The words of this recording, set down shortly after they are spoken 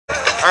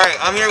Alright,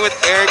 I'm here with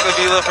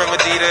Avilla from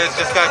Adidas.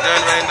 Just got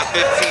done running the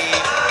 15.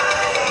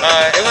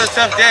 It was a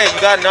tough day. You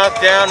got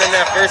knocked down in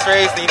that first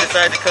race, and you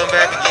decided to come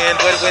back again.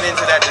 What went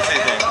into that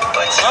decision?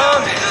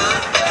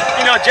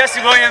 You know,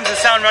 Jesse Williams and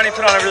Soundrunning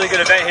put on a really good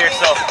event here.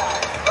 So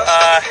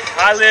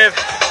I live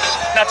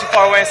not too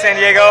far away in San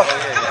Diego.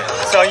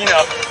 So, you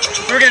know,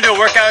 we were going to do a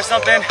workout or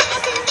something.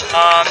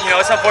 You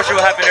know, it's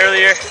unfortunate what happened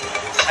earlier.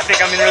 I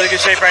think I'm in really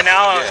good shape right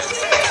now.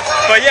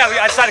 But yeah,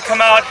 I decided to come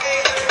out,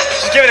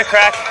 just give it a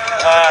crack,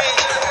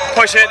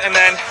 push it, and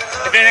then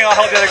if anything, I'll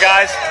help the other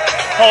guys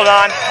hold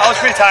on. I was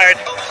pretty tired,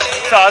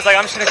 so I was like,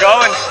 I'm just gonna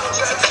go, and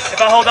if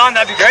I hold on,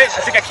 that'd be great.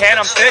 I think I can,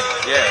 I'm fit.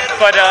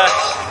 But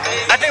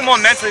I think more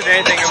mentally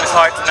than anything, it was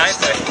hard tonight,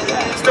 but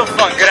still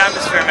fun, good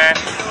atmosphere, man.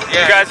 You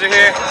guys are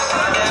here,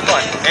 it's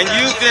fun. And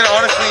you've been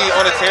honestly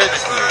on a tear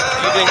this year.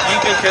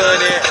 You've been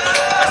killing it.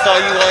 I saw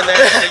you won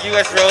the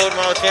U.S. Road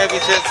Mile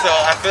Championship, so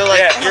I feel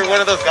like you're one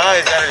of those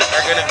guys that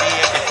are going to be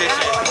in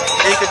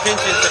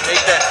contention to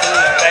make that team.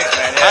 Thanks,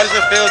 man. How does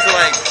it feel to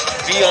like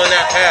be on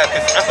that path?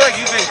 Because I feel like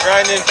you've been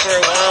grinding for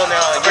a while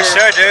now. For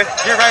sure, dude.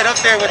 You're right up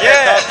there with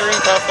that top 3,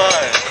 top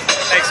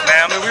 5. Thanks,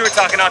 man. I mean, we were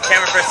talking off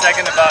camera for a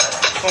second about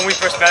when we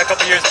first met a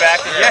couple years back.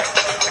 And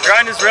the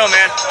grind is real,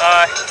 man.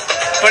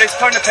 But it's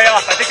starting to pay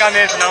off. I think I'm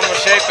in phenomenal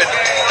shape, and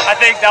I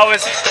think that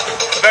was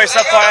a very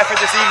subpar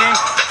effort this evening,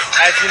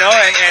 as you know,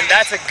 and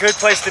that's a good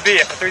place to be.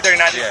 If a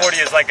 339,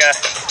 340 is like a,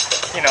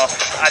 you know,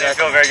 I didn't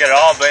feel very good at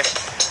all, but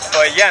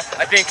yeah,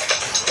 I think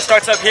it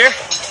starts up here,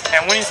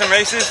 and winning some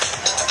races,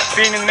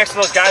 being in the mix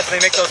with those guys when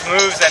they make those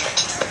moves, and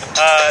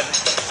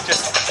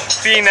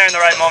just being there in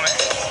the right moment.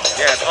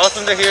 Yeah, it's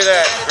awesome to hear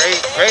that. Great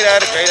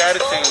attitude.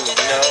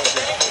 You know,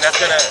 that's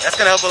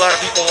gonna help a lot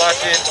of people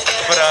watching.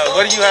 But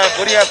what do you have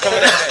coming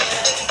up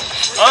next?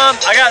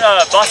 I got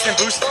Boston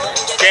Boost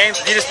games,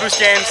 Adidas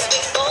Boost games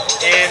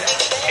in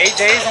 8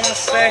 days, I want to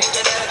say.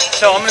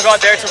 So I'm gonna go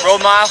out there to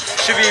Road Mile.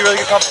 Should be a really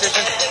good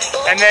competition.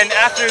 And then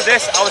after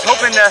this, I was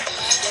hoping to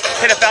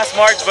hit a fast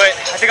mark, but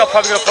I think I'll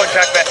probably go to Point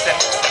Track Best and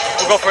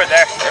we'll go for it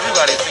there.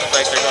 Everybody seems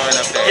like they're going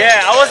up there.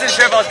 Yeah, I wasn't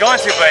sure if I was going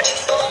to, but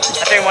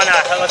I think why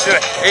not? Let's do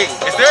it. Hey,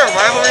 is there a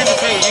rivalry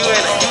between you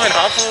and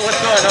Hopple? What's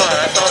going on?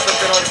 I saw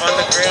something on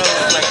the ground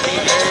with like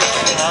Team Eric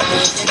and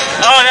Hopple.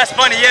 Oh, that's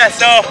funny. Yeah.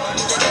 So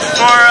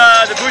for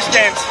the Boost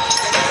games,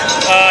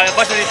 a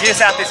bunch of the Adidas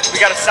athletes, we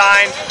got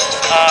assigned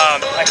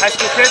like high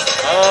school kids.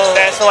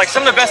 And so like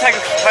some of the best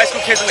high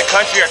school kids in the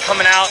country are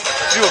coming out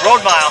to do a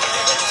road mile.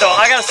 So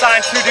I got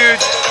assigned 2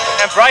 dudes,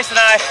 and Bryce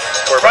got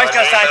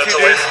assigned 2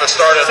 dudes.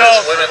 So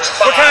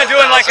we're kind of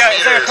doing like a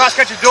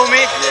cross-country dual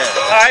meet.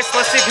 All right, so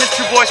let's see if his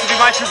 2 boys can be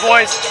my 2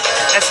 boys.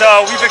 And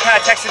so we've been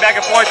kind of texting back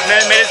and forth, and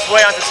then it made its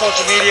way onto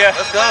social media.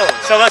 Let's go.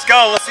 So let's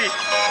go. We'll see.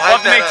 We'll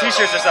have to make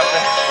T-shirts or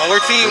something. Well,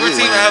 we're team Avilla. We're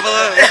team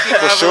Avilla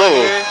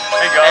here.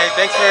 There you go. Hey,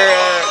 thanks for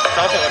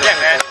talking with us. Yeah,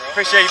 man.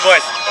 Appreciate you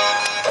boys.